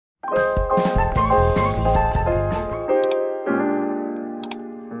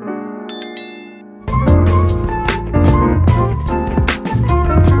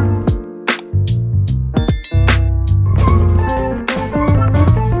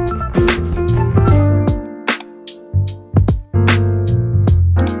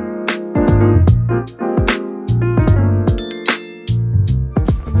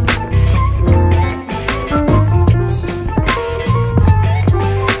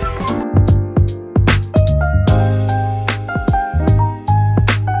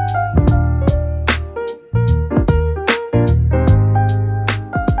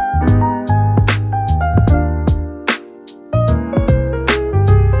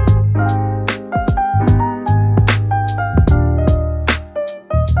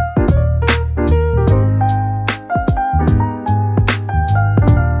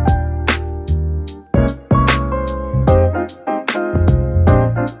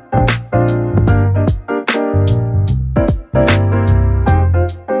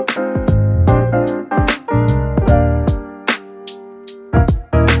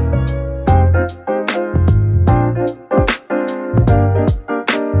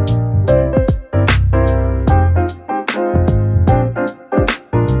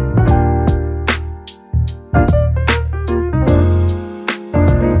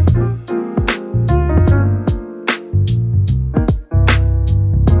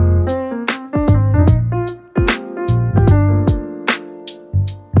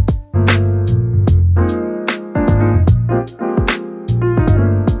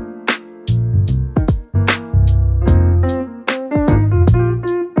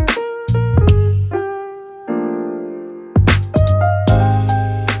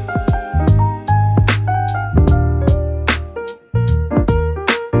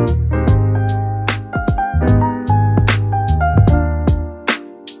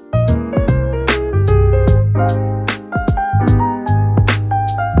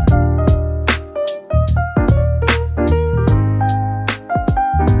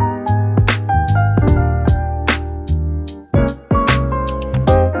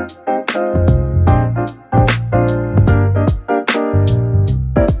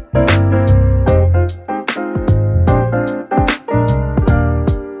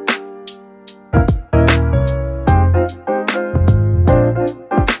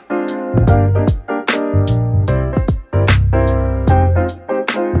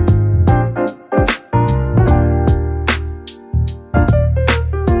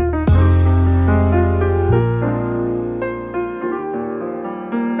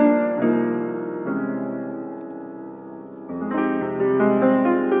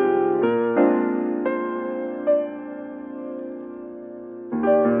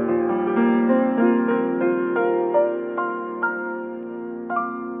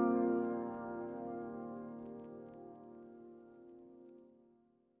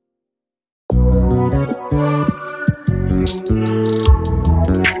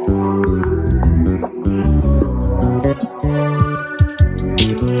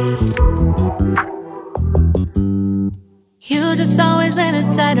You just always been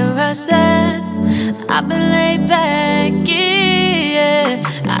a tighter rush that I've been laid back, yeah.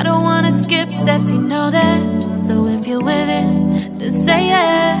 I don't wanna skip steps, you know that. So if you're with it, then say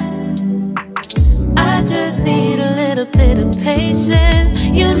yeah. I just need a little bit of patience.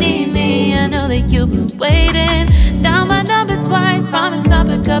 You need me, I know that you've been waiting. Down my number twice, promise I'll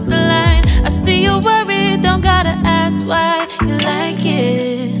pick up the line. I see you worried, don't gotta ask why. You like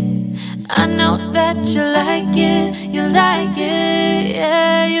it, I know that you like it. You like it,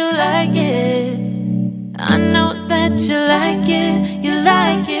 yeah, you like it. I know that you like it, you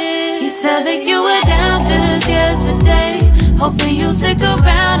like it. You said that you were down just yesterday, hoping you'll stick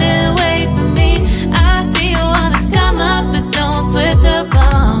around and wait for me. I see you wanna come up, but don't switch up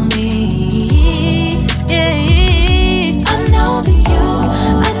on me, yeah. I know that you,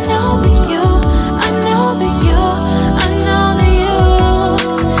 I know that you, I know that you, I know that you.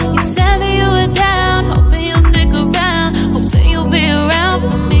 You said that you were down, hoping you'll stick around, hoping you'll be around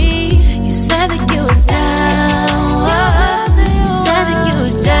for me. You said that you were down, you said that you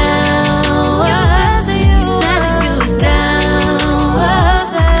were down, you said that you were down,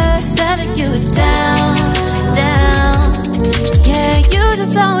 you said that you were down, down. Yeah, you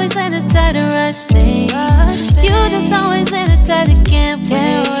just always been a tight to rush things. You just always been a tight that can't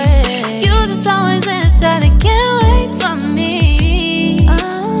wait. You just always been a tight that can't wait for me.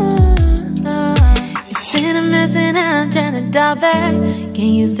 It's been a mess and I'm trying to dial back.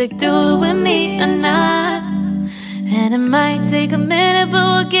 Can you stick through it with me or not? And it might take a minute, but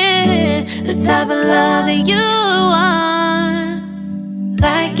we'll get it. The type of love that you want,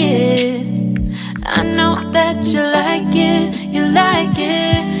 like it. I know that you like it, you like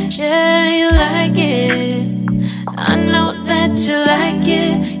it, yeah, you like it. I know that you like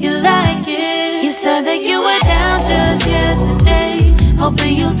it, you like it. You said that you were down just yesterday,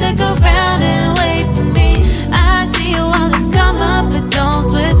 hoping you'll stick around and wait for me. I see you wanna come up, but don't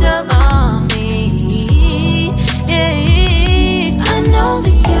switch up on me, yeah. I know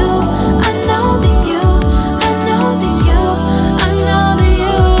that you, I know that you, I know that you, I know that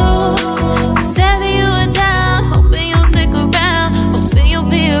you. You said that you were down, hoping you'll stick around, hoping you'll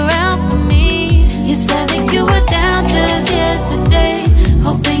be around for me. You said that you were down just yesterday,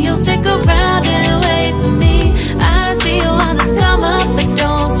 hoping you'll stick around and wait for me. I see you wanna come up, but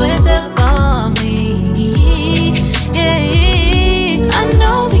don't switch up on me, yeah. I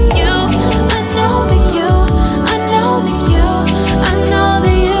know that you, I know that you, I know that you, I know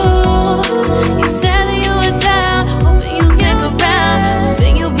that you. You said that you were down, hoping you'll stick around,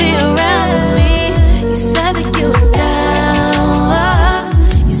 hoping you'll be around with me. You said that you were down,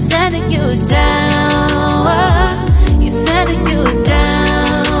 you said that you were down, you said that you were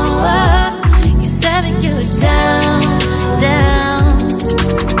down, you said that you were down, down.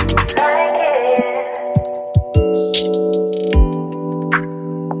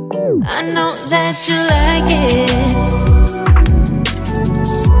 I know that you like it.